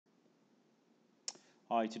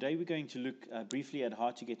Hi, today we're going to look briefly at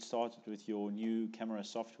how to get started with your new camera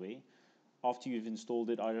software. After you've installed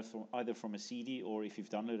it either from a CD or if you've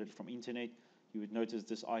downloaded it from internet, you would notice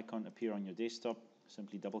this icon appear on your desktop.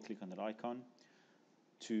 Simply double click on that icon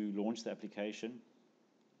to launch the application.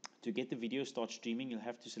 To get the video start streaming, you'll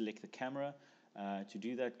have to select the camera. To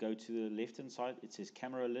do that, go to the left hand side, it says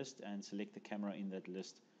camera list, and select the camera in that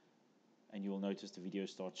list, and you will notice the video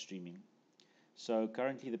starts streaming. So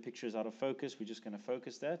currently the picture is out of focus. We're just going to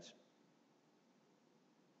focus that.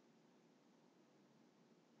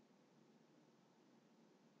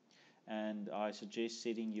 And I suggest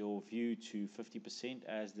setting your view to 50%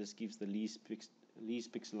 as this gives the least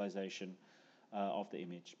pixelization of the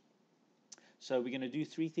image. So we're going to do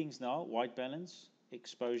three things now: white balance,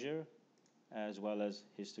 exposure, as well as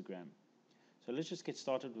histogram. So let's just get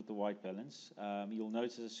started with the white balance. You'll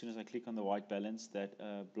notice as soon as I click on the white balance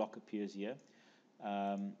that block appears here.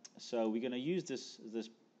 So we're going to use this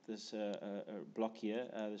block here,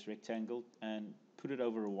 this rectangle, and put it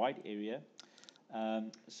over a white area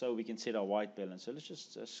so we can set our white balance. So let's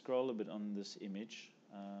just scroll a bit on this image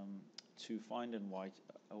to find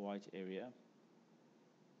a white area.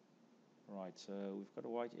 Right, so we've got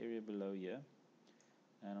a white area below here,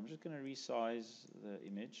 and I'm just going to resize the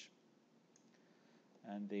image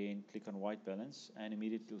and then click on white balance, and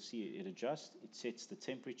immediately you'll see it adjusts. It sets the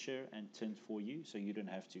temperature and tint for you, so you don't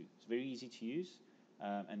have to. It's very easy to use,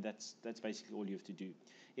 and that's basically all you have to do.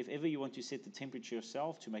 If ever you want to set the temperature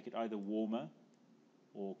yourself to make it either warmer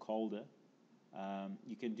or colder,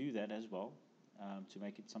 you can do that as well to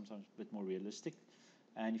make it sometimes a bit more realistic.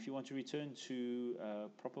 And if you want to return to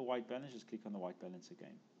proper white balance, just click on the white balance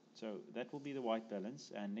again. So that will be the white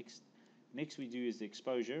balance, and next we do is the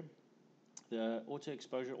exposure. The auto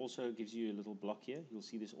exposure also gives you a little block here. You'll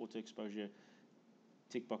see this auto exposure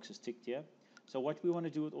tick box is ticked here. So what we want to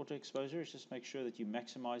do with auto exposure is just make sure that you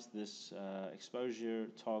maximize this exposure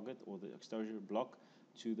target or the exposure block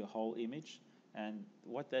to the whole image. And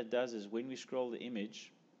what that does is when we scroll the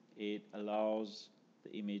image, it allows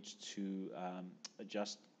the image to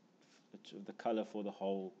adjust the color for the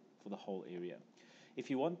whole area. If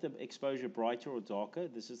you want the exposure brighter or darker,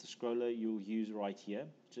 this is the scroller you'll use right here.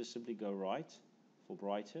 Just simply go right for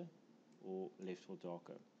brighter or left for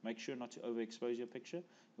darker. Make sure not to overexpose your picture.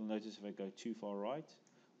 You'll notice if I go too far right,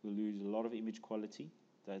 we'll lose a lot of image quality.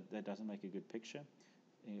 That doesn't make a good picture.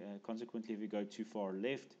 Consequently, if you go too far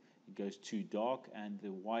left, it goes too dark and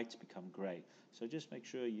the whites become gray. So just make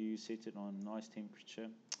sure you set it on nice temperature,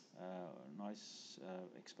 nice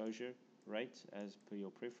exposure rate as per your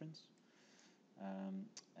preference.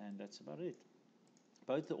 And that's about it.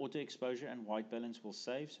 Both the auto exposure and white balance will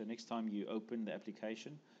save, so next time you open the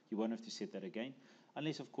application you won't have to set that again,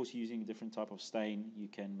 unless of course you're using a different type of stain. You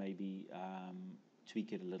can maybe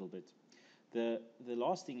tweak it a little bit. The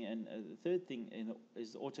last thing and the third thing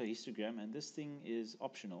is the auto histogram, and this thing is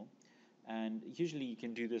optional, and usually you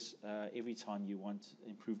can do this every time you want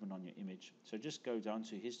improvement on your image. So just go down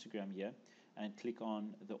to histogram here and click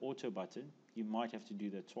on the auto button. You might have to do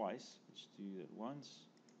that twice. Let's do that once,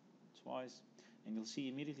 twice, and you'll see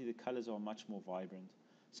immediately the colors are much more vibrant.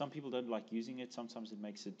 Some people don't like using it. Sometimes it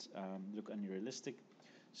makes it look unrealistic.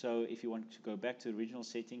 So if you want to go back to the original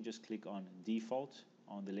setting, just click on default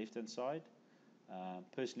on the left hand side.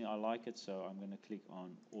 Personally I like it, so I'm going to click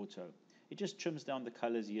on auto. It just trims down the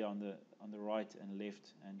colors here on the right and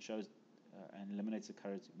left and shows and eliminates the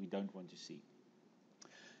colors we don't want to see.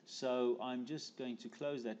 So I'm just going to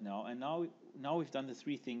close that now, and now we've done the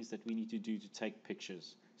three things that we need to do to take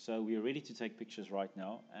pictures. So we are ready to take pictures right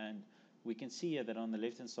now, and we can see here that on the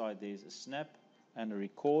left hand side there's a snap and a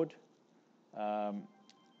record, and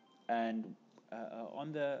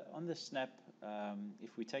on the snap,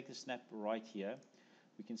 if we take the snap right here,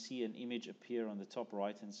 we can see an image appear on the top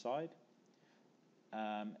right hand side,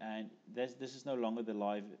 and this is no longer the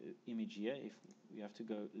live image here. If we have to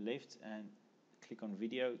go left and click on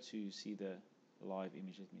video to see the live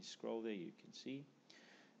image. Let me scroll there, you can see.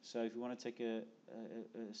 So if you want to take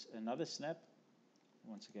another snap,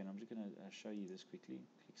 once again I'm just going to show you this quickly.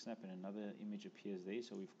 Click snap and another image appears there.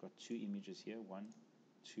 So we've got two images here, 1,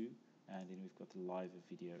 2, and then we've got the live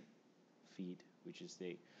video feed which is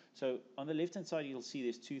there. So on the left hand side you'll see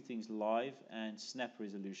there's two things, live and snap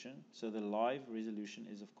resolution. So the live resolution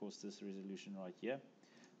is of course this resolution right here.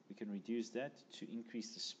 We can reduce that to increase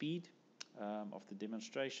the speed of the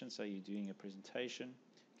demonstration. So you're doing a presentation,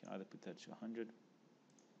 you can either put that to 100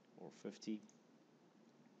 or 50.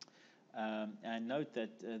 And note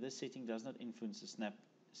that this setting does not influence the snap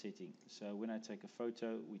setting. So when I take a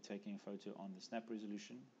photo, we're taking a photo on the snap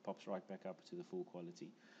resolution, pops right back up to the full quality.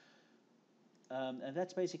 And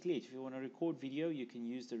that's basically it. If you want to record video, you can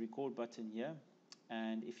use the record button here.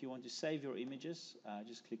 And if you want to save your images,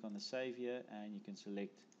 just click on the save here, and you can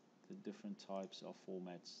select the different types of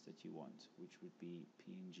formats that you want, which would be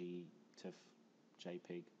PNG, TIFF,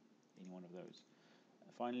 JPEG, any one of those.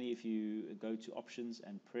 Finally, if you go to options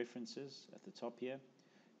and preferences at the top here,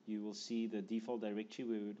 you will see the default directory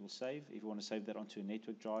where it will save. If you want to save that onto a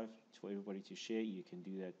network drive for everybody to share, you can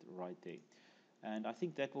do that right there. And I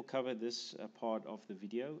think that will cover this part of the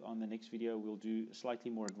video. On the next video, we'll do slightly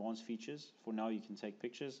more advanced features. For now, you can take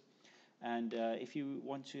pictures. And if you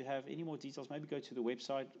want to have any more details, maybe go to the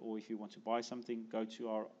website, or if you want to buy something, go to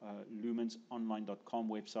our luminsonline.com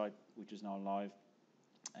website, which is now live,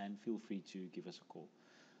 and feel free to give us a call.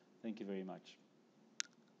 Thank you very much.